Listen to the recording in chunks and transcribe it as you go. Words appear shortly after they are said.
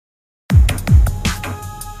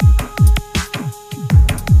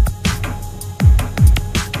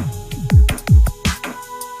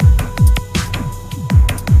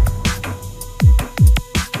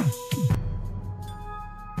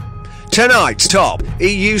Tonight's top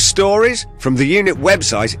EU stories from the ThEUnit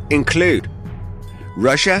website include: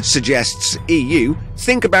 Russia suggests EU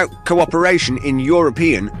think about cooperation in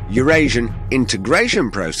European Eurasian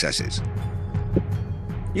integration processes.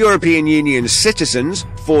 European Union citizens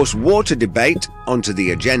force water debate onto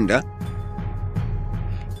the agenda.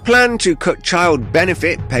 Plan to cut child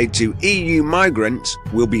benefit paid to EU migrants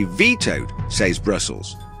will be vetoed, says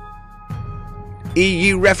Brussels.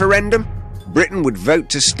 EU referendum? Britain would vote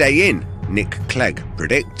to stay in, Nick Clegg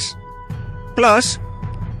predicts. Plus,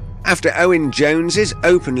 after Owen Jones's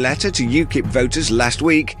open letter to UKIP voters last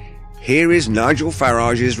week, here is Nigel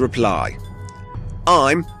Farage's reply.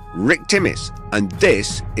 I'm Rick Timmis, and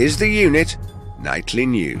this is ThEUnit Nightly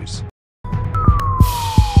News.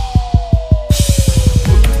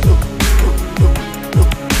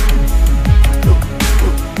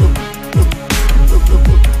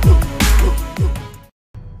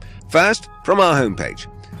 First, from our homepage.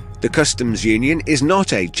 The Customs Union is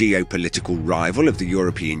not a geopolitical rival of the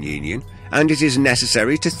European Union, and it is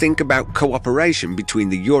necessary to think about cooperation between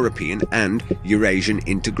the European and Eurasian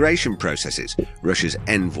integration processes, Russia's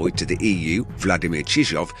envoy to the EU, Vladimir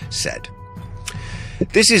Chizhov, said.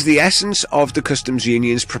 This is the essence of the Customs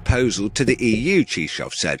Union's proposal to the EU,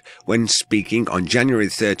 Chizhov said, when speaking on January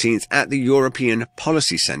 13th at the European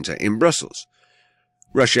Policy Centre in Brussels.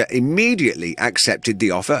 Russia immediately accepted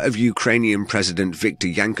the offer of Ukrainian President Viktor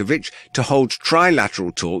Yanukovych to hold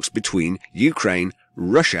trilateral talks between Ukraine,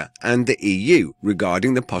 Russia and the EU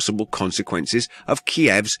regarding the possible consequences of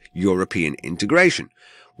Kiev's European integration,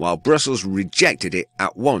 while Brussels rejected it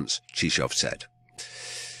at once, Chizhov said.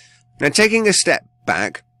 Now, taking a step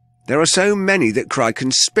back, there are so many that cry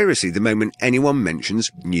conspiracy the moment anyone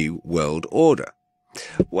mentions New World Order.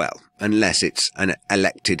 Well, unless it's an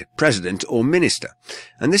elected president or minister,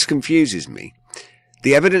 and this confuses me.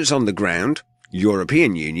 The evidence on the ground,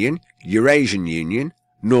 European Union, Eurasian Union,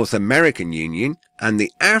 North American Union, and the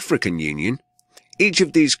African Union, each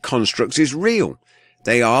of these constructs is real.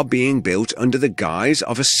 They are being built under the guise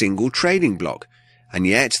of a single trading bloc, and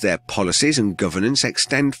yet their policies and governance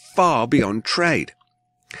extend far beyond trade.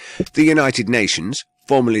 The United Nations,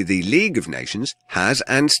 formerly the League of Nations, has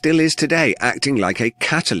and still is today acting like a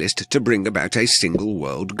catalyst to bring about a single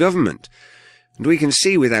world government. And we can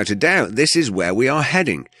see without a doubt this is where we are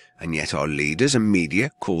heading, and yet our leaders and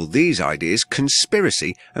media call these ideas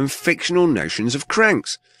conspiracy and fictional notions of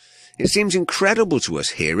cranks. It seems incredible to us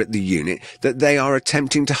here at ThEUnit that they are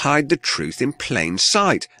attempting to hide the truth in plain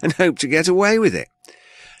sight and hope to get away with it.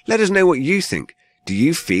 Let us know what you think. Do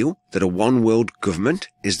you feel that a one world government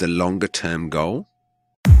is the longer term goal?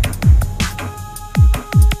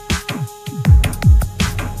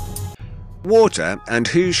 Water and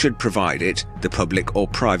who should provide it, the public or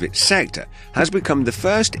private sector, has become the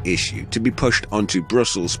first issue to be pushed onto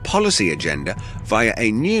Brussels' policy agenda via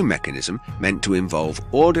a new mechanism meant to involve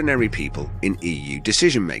ordinary people in EU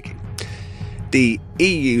decision-making. The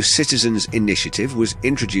EU Citizens' Initiative was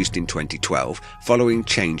introduced in 2012 following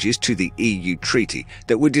changes to the EU treaty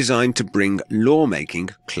that were designed to bring lawmaking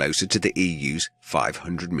closer to the EU's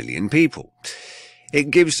 500 million people.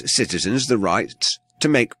 It gives citizens the rights to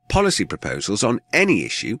make policy proposals on any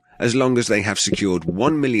issue as long as they have secured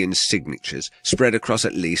 1 million signatures spread across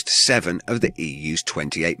at least 7 of the EU's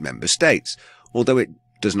 28 member states, although it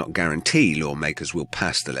does not guarantee lawmakers will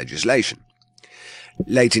pass the legislation.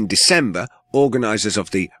 Late in December, organisers of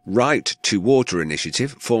the Right to Water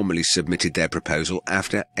initiative formally submitted their proposal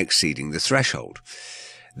after exceeding the threshold.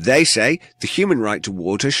 They say the human right to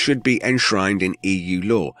water should be enshrined in EU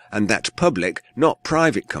law and that public, not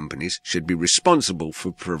private companies, should be responsible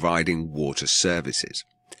for providing water services.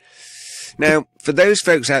 Now, for those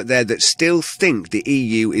folks out there that still think the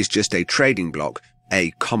EU is just a trading bloc,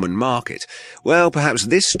 a common market, well, perhaps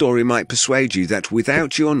this story might persuade you that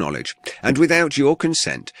without your knowledge and without your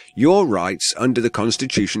consent, your rights under the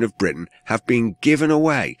Constitution of Britain have been given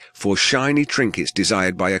away for shiny trinkets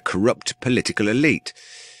desired by a corrupt political elite.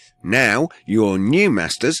 Now, your new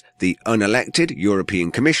masters, the unelected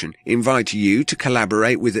European Commission, invite you to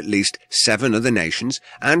collaborate with at least 7 other nations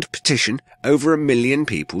and petition over 1 million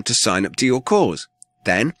people to sign up to your cause.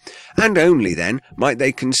 Then, and only then, might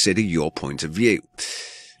they consider your point of view.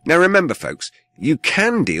 Now remember, folks, you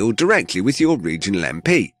can deal directly with your regional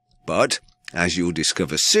MP, but, as you'll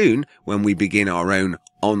discover soon when we begin our own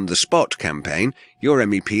on-the-spot campaign, your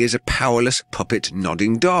MEP is a powerless puppet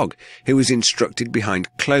nodding dog who is instructed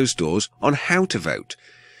behind closed doors on how to vote.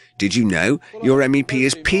 Did you know your MEP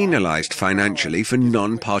is penalised financially for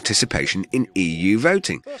non-participation in EU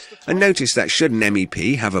voting? And notice that should an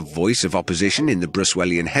MEP have a voice of opposition in the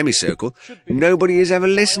Brussellian hemicircle, nobody is ever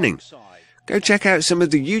listening. Go check out some of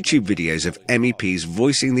the YouTube videos of MEPs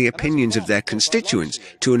voicing the opinions of their constituents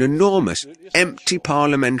to an enormous, empty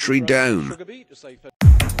parliamentary dome.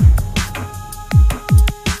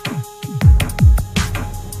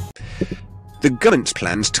 The government's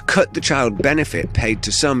plans to cut the child benefit paid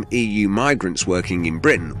to some EU migrants working in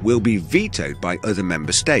Britain will be vetoed by other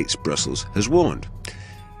member states, Brussels has warned.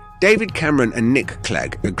 David Cameron and Nick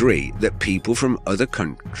Clegg agree that people from other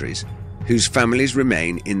countries whose families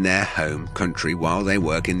remain in their home country while they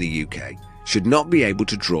work in the UK should not be able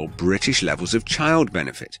to draw British levels of child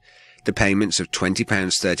benefit. The payments of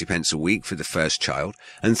 £20.30 a week for the first child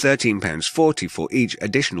and £13.40 for each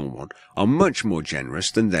additional one are much more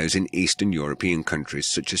generous than those in Eastern European countries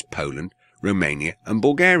such as Poland, Romania and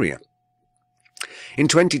Bulgaria. In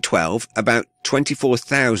 2012, about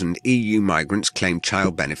 24,000 EU migrants claimed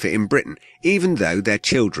child benefit in Britain, even though their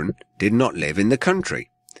children did not live in the country.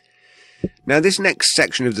 Now, this next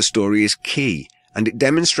section of the story is key, and it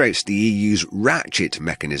demonstrates the EU's ratchet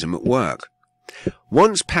mechanism at work.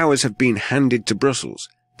 Once powers have been handed to Brussels,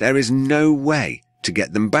 there is no way to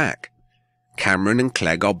get them back. Cameron and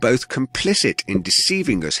Clegg are both complicit in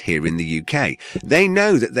deceiving us here in the UK. They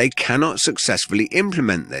know that they cannot successfully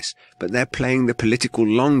implement this, but they're playing the political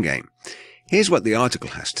long game. Here's what the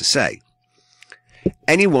article has to say.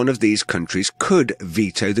 Any one of these countries could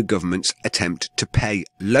veto the government's attempt to pay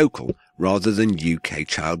local rather than UK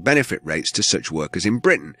child benefit rates to such workers in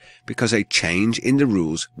Britain, because a change in the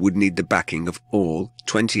rules would need the backing of all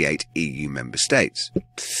 28 EU member states.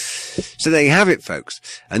 So there you have it, folks,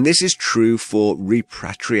 and this is true for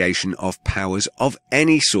repatriation of powers of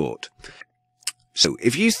any sort. So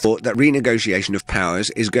if you thought that renegotiation of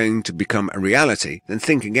powers is going to become a reality, then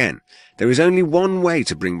think again. There is only one way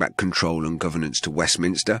to bring back control and governance to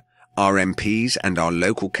Westminster, our MPs and our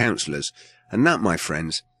local councillors, and that, my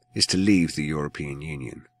friends, is to leave the European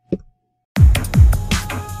Union.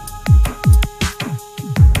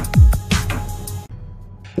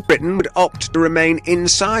 Britain would opt to remain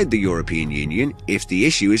inside the European Union if the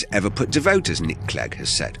issue is ever put to voters, Nick Clegg has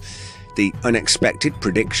said. The unexpected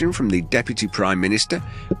prediction from the Deputy Prime Minister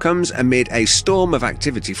comes amid a storm of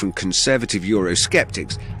activity from conservative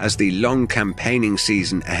Eurosceptics as the long campaigning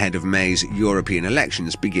season ahead of May's European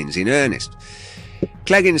elections begins in earnest.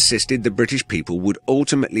 Clegg insisted the British people would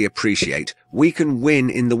ultimately appreciate we can win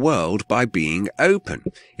in the world by being open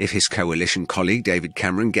if his coalition colleague David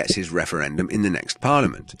Cameron gets his referendum in the next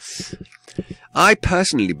Parliament. I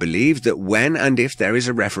personally believe that when and if there is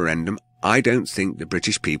a referendum, I don't think the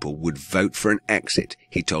British people would vote for an exit,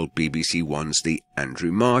 he told BBC One's The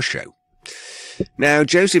Andrew Marr Show. Now,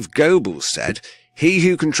 Joseph Goebbels said, "He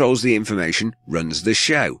who controls the information runs the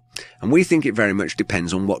show," and we think it very much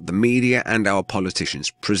depends on what the media and our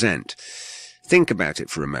politicians present. Think about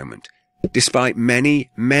it for a moment. Despite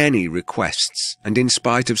many, many requests, and in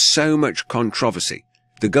spite of so much controversy,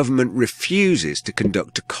 the government refuses to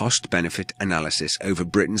conduct a cost-benefit analysis over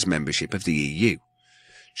Britain's membership of the EU.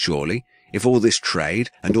 Surely, if all this trade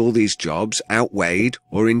and all these jobs outweighed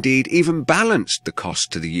or indeed even balanced the cost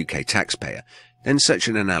to the UK taxpayer, then such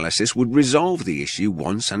an analysis would resolve the issue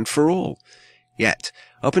once and for all. Yet,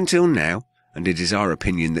 up until now, and it is our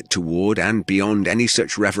opinion that toward and beyond any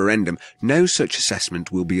such referendum, no such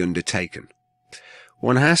assessment will be undertaken.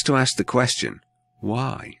 One has to ask the question,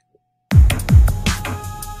 why?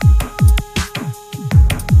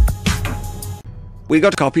 We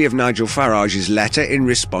got a copy of Nigel Farage's letter in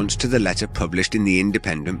response to the letter published in The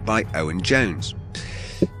Independent by Owen Jones.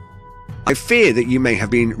 I fear that you may have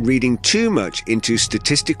been reading too much into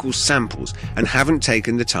statistical samples and haven't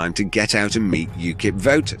taken the time to get out and meet UKIP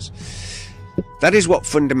voters. That is what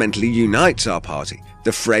fundamentally unites our party.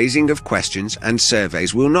 The phrasing of questions and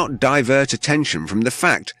surveys will not divert attention from the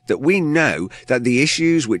fact that we know that the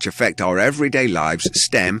issues which affect our everyday lives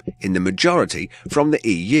stem, in the majority, from the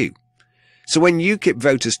EU. So when UKIP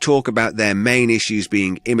voters talk about their main issues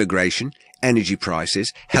being immigration, energy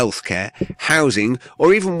prices, healthcare, housing,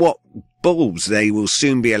 or even what bulbs they will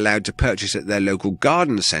soon be allowed to purchase at their local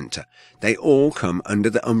garden centre, they all come under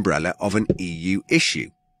the umbrella of an EU issue.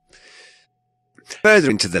 Further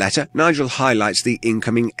into the letter, Nigel highlights the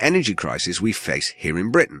incoming energy crisis we face here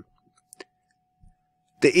in Britain.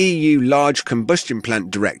 The EU Large Combustion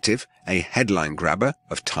Plant Directive, a headline grabber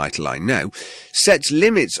of title I know, sets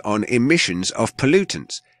limits on emissions of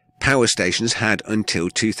pollutants. Power stations had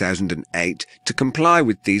until 2008 to comply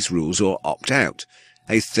with these rules or opt out.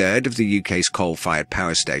 A third of the UK's coal-fired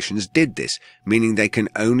power stations did this, meaning they can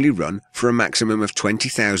only run for a maximum of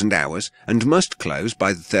 20,000 hours and must close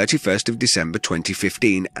by the 31st of December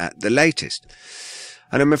 2015 at the latest.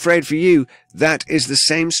 And I'm afraid for you, that is the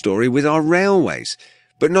same story with our railways.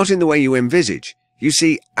 but not in the way you envisage. You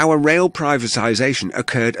see, our rail privatisation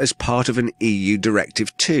occurred as part of an EU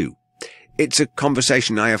directive too. It's a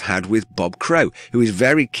conversation I have had with Bob Crow, who is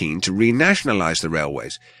very keen to renationalise the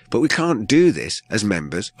railways, but we can't do this as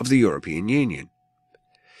members of the European Union.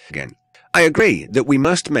 Again, I agree that we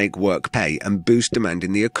must make work pay and boost demand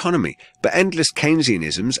in the economy, but endless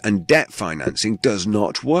Keynesianisms and debt financing does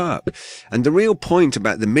not work. And the real point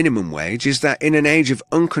about the minimum wage is that in an age of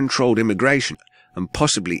uncontrolled immigration, and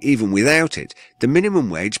possibly even without it, the minimum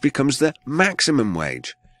wage becomes the maximum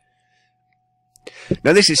wage.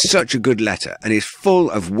 Now this is such a good letter and is full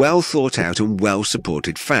of well thought out and well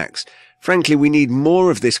supported facts. Frankly, we need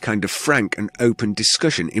more of this kind of frank and open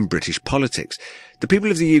discussion in British politics. The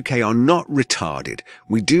people of the UK are not retarded.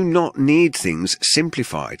 We do not need things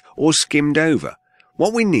simplified or skimmed over.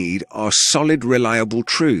 What we need are solid, reliable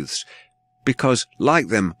truths. Because, like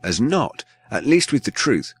them as not, at least with the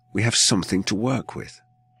truth, we have something to work with.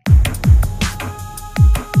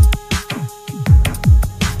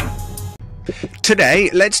 Today,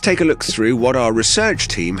 let's take a look through what our research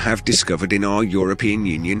team have discovered in our European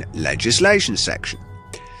Union legislation section.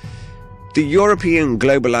 The European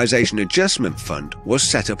Globalisation Adjustment Fund was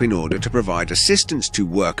set up in order to provide assistance to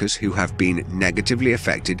workers who have been negatively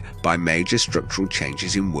affected by major structural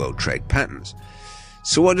changes in world trade patterns.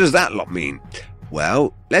 So what does that lot mean?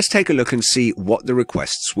 Well, let's take a look and see what the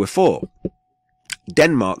requests were for.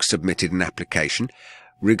 Denmark submitted an application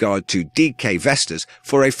regard to DK Vestas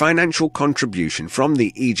for a financial contribution from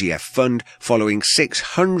the EGF fund following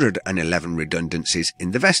 611 redundancies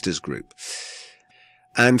in the Vestas group.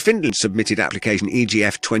 And Finland submitted application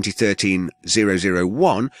EGF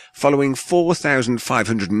 2013-001 following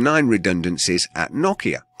 4,509 redundancies at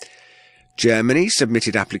Nokia. Germany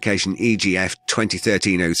submitted application EGF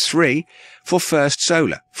 2013-03 for First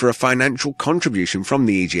Solar for a financial contribution from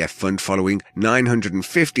the EGF fund following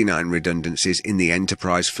 959 redundancies in the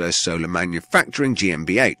enterprise First Solar Manufacturing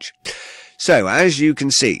GmbH. So, as you can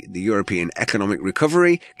see, the European economic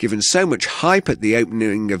recovery, given so much hype at the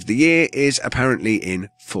opening of the year, is apparently in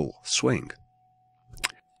full swing.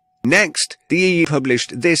 Next, the EU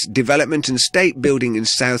published this Development and State Building in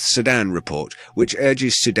South Sudan report, which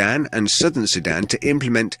urges Sudan and Southern Sudan to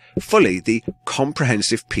implement fully the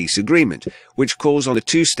Comprehensive Peace Agreement, which calls on the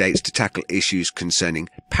two states to tackle issues concerning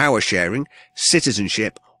power sharing,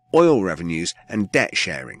 citizenship, oil revenues and debt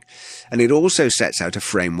sharing. And it also sets out a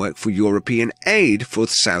framework for European aid for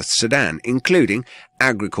South Sudan, including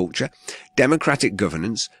agriculture, democratic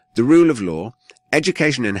governance, the rule of law,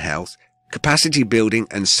 education and health, capacity building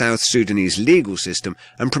and South Sudanese legal system,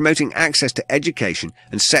 and promoting access to education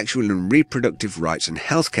and sexual and reproductive rights and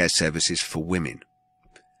healthcare services for women.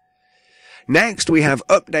 Next, we have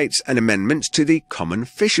updates and amendments to the Common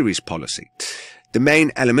Fisheries Policy. The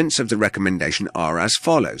main elements of the recommendation are as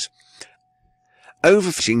follows.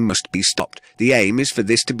 Overfishing must be stopped. The aim is for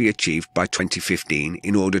this to be achieved by 2015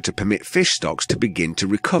 in order to permit fish stocks to begin to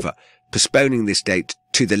recover. Postponing this date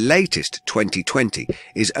to the latest 2020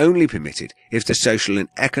 is only permitted if the social and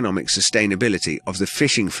economic sustainability of the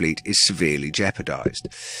fishing fleet is severely jeopardized.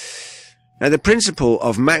 Now, the principle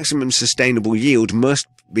of maximum sustainable yield must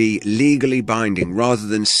be legally binding rather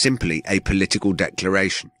than simply a political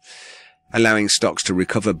declaration, allowing stocks to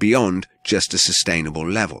recover beyond just a sustainable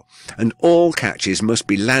level. And all catches must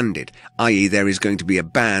be landed, i.e. there is going to be a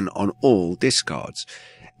ban on all discards.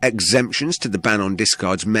 Exemptions to the ban on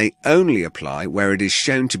discards may only apply where it is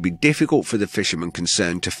shown to be difficult for the fishermen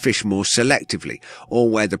concerned to fish more selectively, or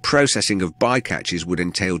where the processing of bycatches would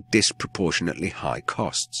entail disproportionately high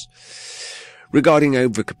costs. Regarding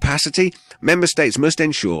overcapacity, Member States must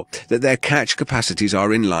ensure that their catch capacities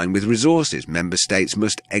are in line with resources. Member States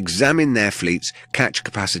must examine their fleet's catch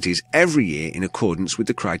capacities every year in accordance with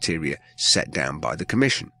the criteria set down by the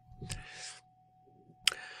Commission.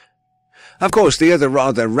 Of course, the other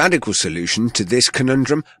rather radical solution to this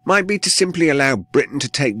conundrum might be to simply allow Britain to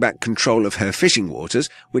take back control of her fishing waters,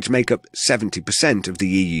 which make up 70% of the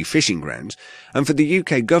EU fishing grounds, and for the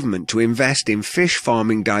UK government to invest in fish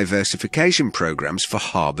farming diversification programmes for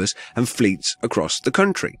harbours and fleets across the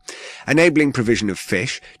country, enabling provision of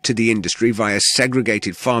fish to the industry via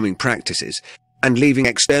segregated farming practices, and leaving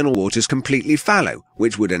external waters completely fallow,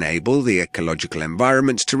 which would enable the ecological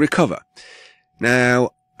environments to recover. Now,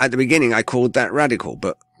 at the beginning I called that radical,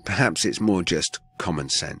 but perhaps it's more just common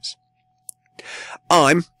sense.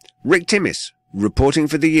 I'm Rick Timmis, reporting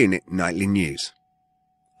for ThEUnit Nightly News.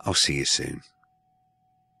 I'll see you soon.